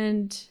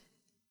and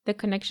the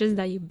connections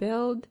that you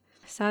build,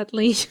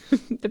 sadly,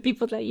 the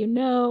people that you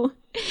know.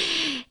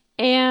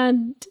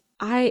 And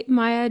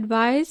my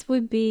advice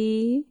would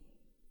be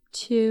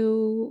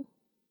to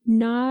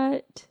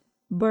not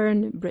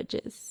burn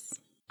bridges.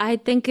 I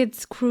think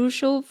it's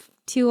crucial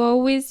to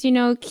always,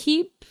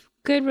 keep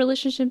good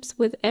relationships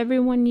with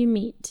everyone you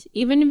meet.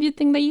 Even if you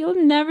think that you'll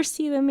never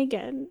see them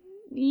again,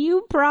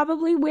 you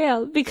probably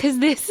will, because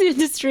this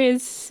industry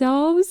is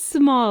so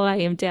small, I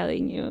am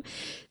telling you,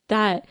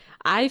 that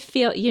I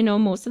feel,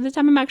 most of the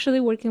time I'm actually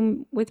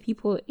working with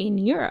people in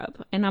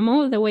Europe, and I'm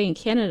all the way in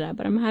Canada,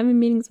 but I'm having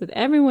meetings with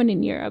everyone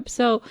in Europe.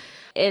 So,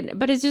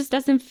 but it just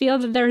doesn't feel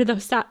that they're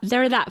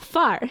that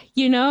far,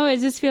 It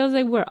just feels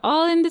like we're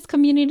all in this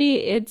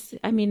community.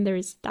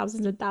 There's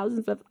thousands and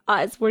thousands of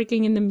us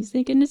working in the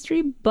music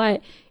industry,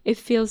 but it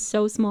feels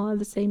so small at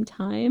the same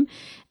time.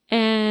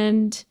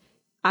 And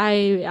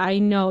I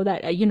know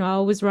that, I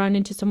always run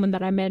into someone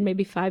that I met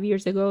maybe 5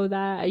 years ago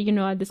that,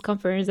 at this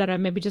conference that I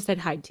maybe just said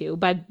hi to,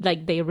 but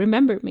like they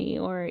remember me,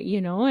 or,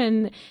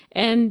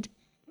 and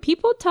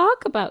people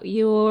talk about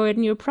you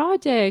and your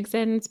projects,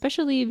 and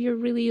especially if you're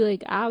really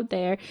like out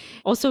there.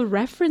 Also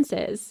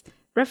references,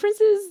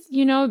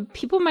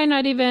 people might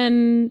not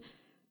even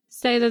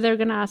say that they're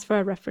going to ask for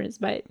a reference,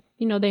 but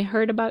they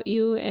heard about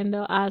you and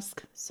they'll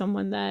ask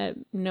someone that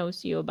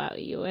knows you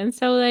about you. And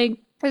so like,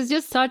 it's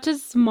just such a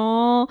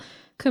small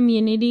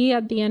community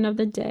at the end of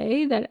the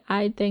day that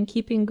I think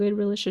keeping good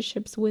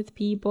relationships with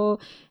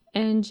people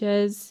and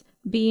just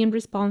being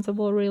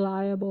responsible,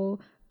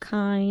 reliable,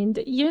 kind,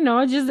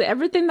 just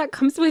everything that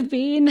comes with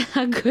being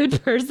a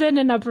good person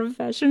and a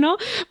professional.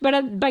 But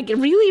like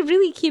really,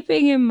 really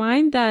keeping in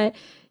mind that,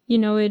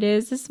 it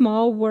is a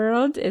small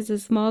world, it's a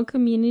small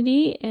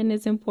community, and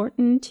it's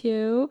important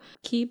to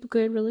keep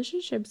good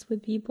relationships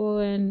with people.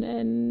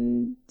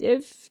 And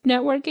if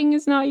networking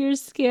is not your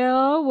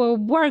skill, well,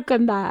 work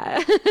on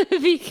that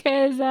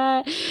because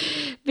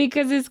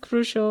it's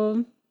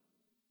crucial.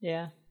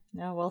 Yeah.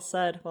 Yeah. Well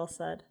said. Well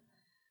said.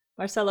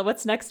 Marcela,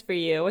 what's next for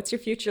you? What's your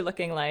future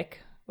looking like?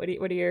 What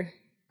are your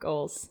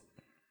goals?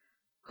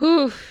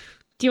 Whew.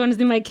 Do you want to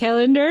see my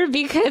calendar?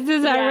 Because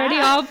it's already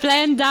all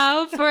planned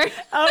out for...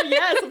 Oh,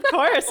 yes, of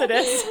course it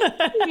is.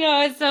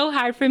 It's so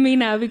hard for me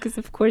now because,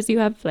 of course, you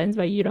have plans,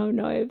 but you don't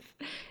know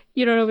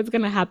what's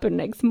going to happen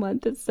next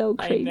month. It's so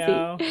crazy. I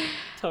know.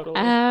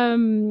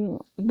 Totally.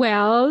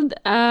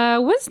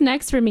 What's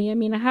next for me? I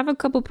mean, I have a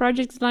couple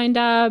projects lined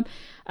up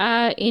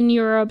in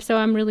Europe, so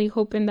I'm really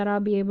hoping that I'll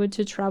be able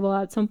to travel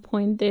at some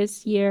point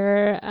this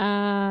year.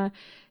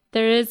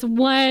 There is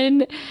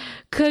one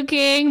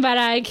cooking, but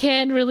I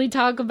can't really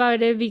talk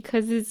about it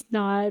because it's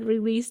not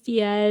released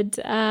yet.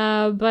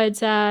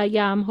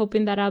 I'm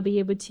hoping that I'll be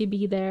able to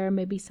be there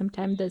maybe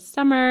sometime this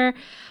summer.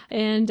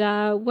 And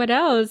what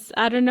else?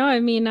 I don't know. I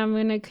mean, I'm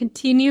going to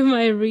continue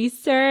my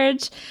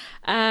research.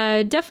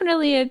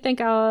 Definitely, I think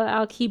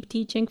I'll keep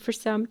teaching for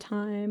some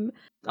time.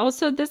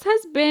 Also, this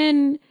has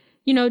been,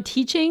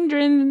 teaching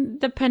during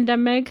the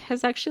pandemic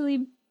has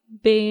actually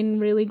been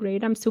really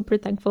great. I'm super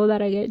thankful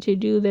that I get to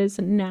do this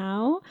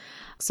now.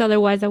 So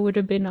otherwise I would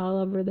have been all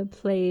over the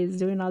place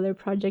doing other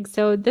projects.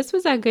 So this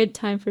was a good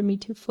time for me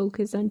to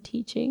focus on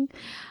teaching.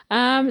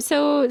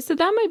 So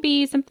that might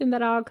be something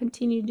that I'll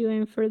continue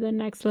doing for the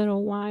next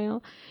little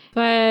while.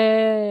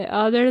 But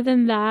other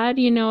than that,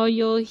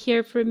 you'll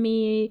hear from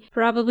me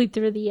probably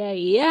through the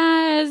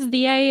AES.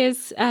 The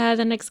AES,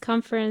 the next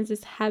conference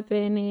is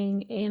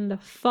happening in the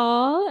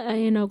fall,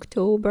 in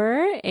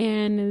October,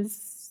 and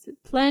is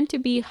planned to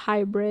be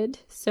hybrid.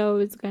 So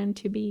it's going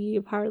to be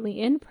partly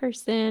in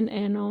person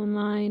and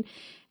online.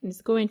 And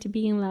it's going to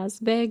be in Las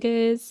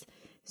Vegas.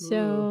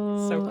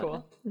 So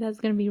cool. That's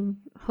going to be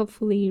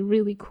hopefully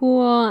really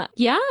cool.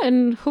 Yeah,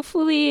 and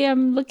hopefully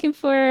I'm looking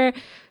for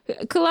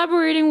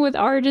collaborating with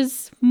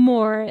artists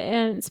more,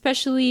 and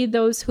especially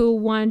those who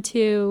want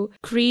to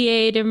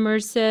create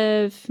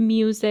immersive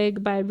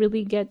music but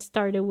really get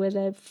started with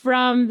it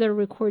from the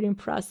recording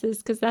process,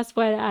 because that's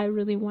what I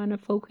really want to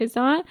focus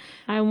on.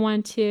 I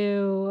want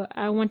to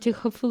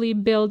hopefully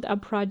build a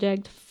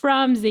project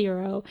from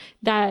zero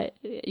that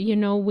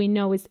we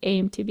know is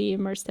aimed to be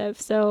immersive.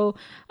 So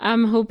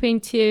I'm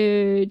hoping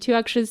to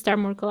actually start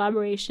more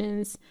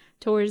collaborations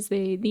towards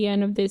the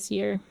end of this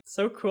year.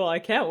 So cool. I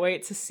can't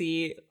wait to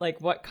see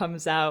like what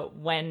comes out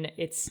when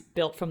it's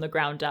built from the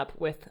ground up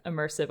with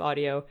immersive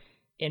audio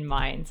in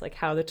mind, like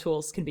how the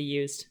tools can be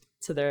used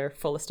to their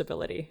fullest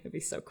ability. It'd be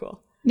so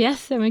cool.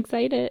 Yes, I'm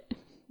excited.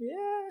 Yeah.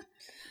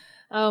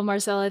 Oh,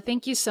 Marcela,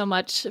 thank you so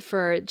much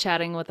for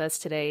chatting with us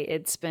today.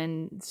 It's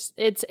been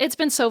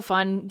so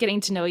fun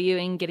getting to know you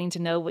and getting to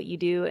know what you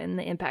do and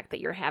the impact that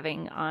you're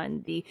having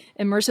on the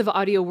immersive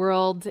audio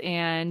world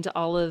and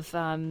all of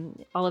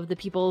the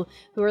people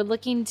who are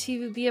looking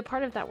to be a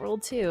part of that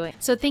world too.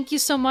 So thank you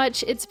so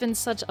much. It's been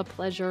such a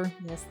pleasure.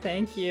 Yes,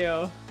 thank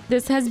you.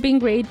 This has been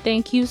great.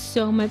 Thank you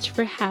so much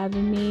for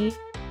having me.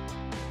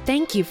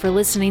 Thank you for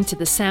listening to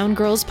the Sound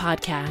Girls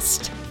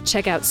podcast.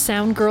 Check out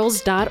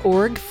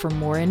soundgirls.org for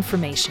more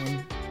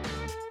information.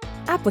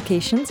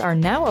 Applications are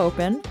now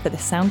open for the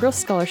Sound Girls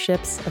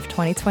Scholarships of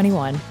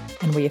 2021,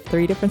 and we have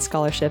 3 different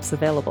scholarships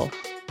available: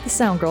 the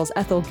Sound Girls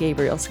Ethel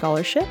Gabriel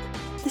Scholarship,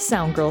 the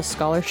Sound Girls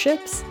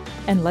Scholarships,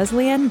 and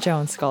Leslie Ann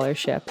Jones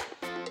Scholarship.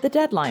 The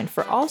deadline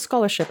for all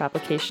scholarship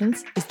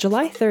applications is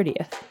July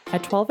 30th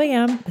at 12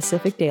 a.m.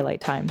 Pacific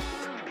Daylight Time.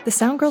 The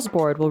Sound Girls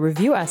Board will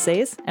review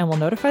essays and will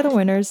notify the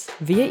winners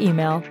via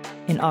email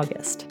in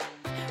August.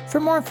 For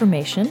more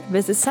information,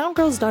 visit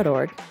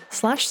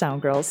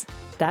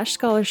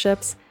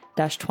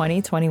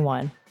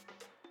soundgirls.org/soundgirls-scholarships-2021.